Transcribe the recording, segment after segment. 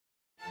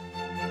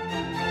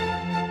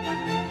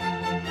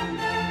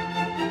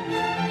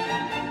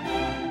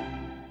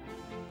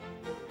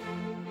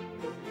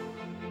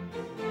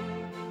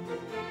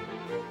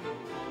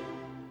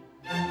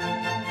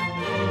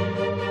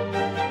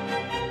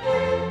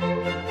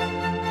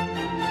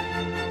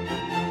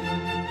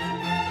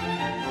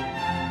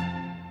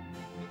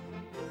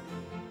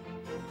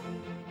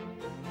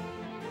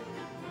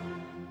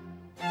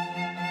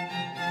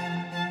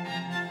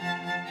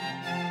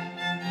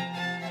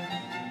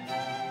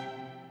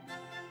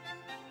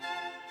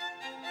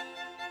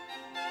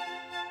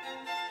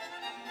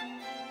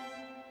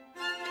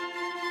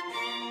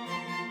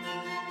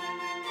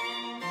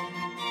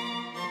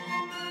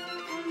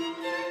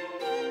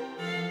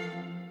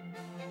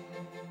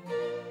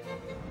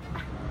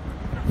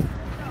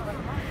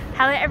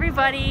Hello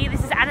everybody,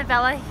 this is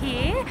Annabella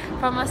here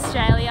from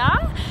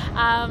Australia.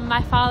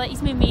 My father is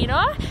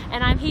Mimiro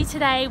and I'm here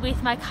today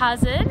with my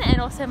cousin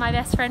and also my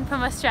best friend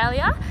from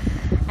Australia.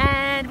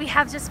 And we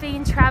have just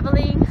been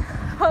travelling.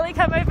 Holly,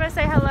 come over and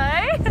say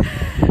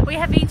hello. We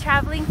have been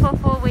travelling for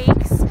 4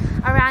 weeks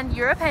around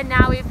Europe and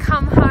now we've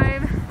come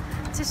home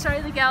to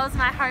show the girls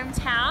my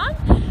hometown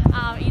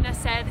in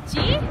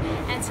Sergi.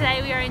 And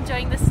today we are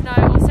enjoying the snow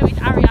also with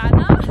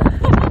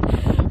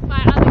Ariana,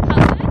 my other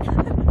cousin.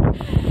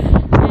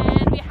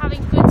 And we're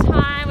having a good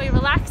time, we're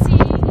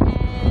relaxing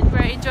and we're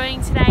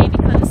enjoying today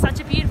because it's such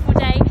a beautiful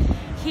day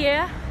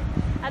here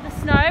at the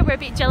snow. We're a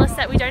bit jealous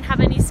that we don't have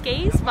any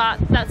skis, but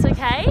that's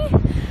okay.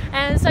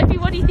 And Sophie,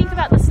 what do you think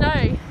about the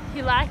snow?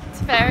 You like it?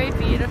 It's very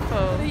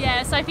beautiful.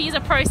 Yeah, Sophie is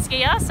a pro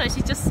skier, so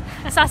she's just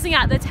sussing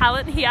out the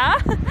talent here.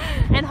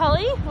 And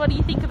Holly, what do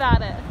you think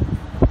about it?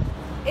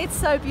 It's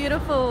so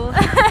beautiful.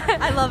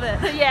 I love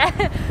it. Yeah.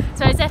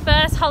 So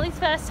it's Holly's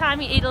first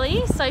time in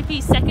Italy,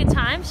 Sophie's second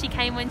time. She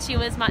came when she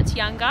was much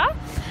younger.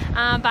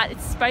 But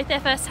it's both their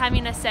first time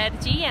in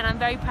Sergi, and I'm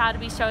very proud to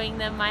be showing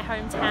them my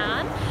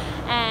hometown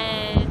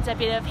and a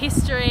bit of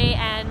history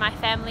and my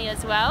family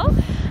as well.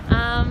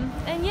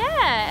 And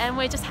yeah, and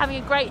we're just having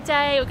a great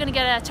day. We're going to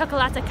get a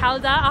cioccolata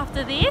calda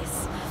after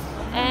this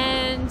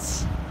and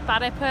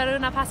fare per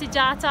una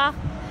passeggiata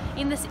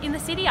in the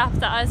city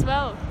after as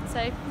well.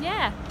 So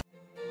yeah.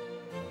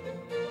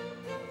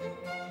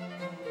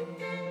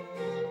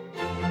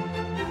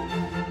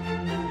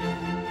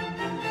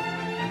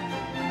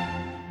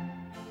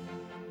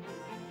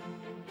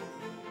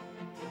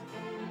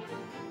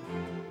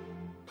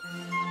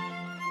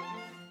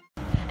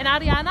 And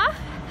Ariana,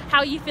 how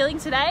are you feeling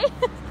today?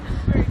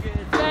 Very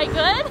good. Very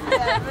good?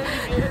 Yeah,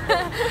 really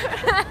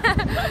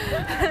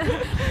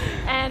good.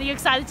 And are you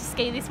excited to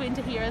ski this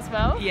winter here as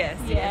well? Yes,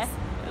 Yeah. yes.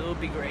 It will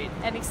be great.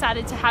 And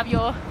excited to have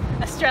your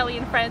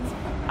Australian friends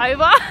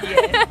over?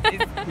 Yes,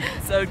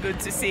 it's so good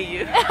to see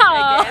you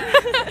Oh.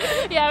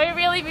 again. Yeah,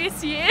 we really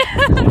miss you.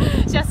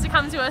 Just to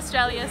come to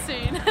Australia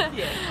soon.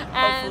 Yeah,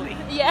 And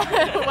hopefully.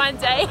 yeah,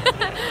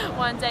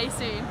 one day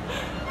soon.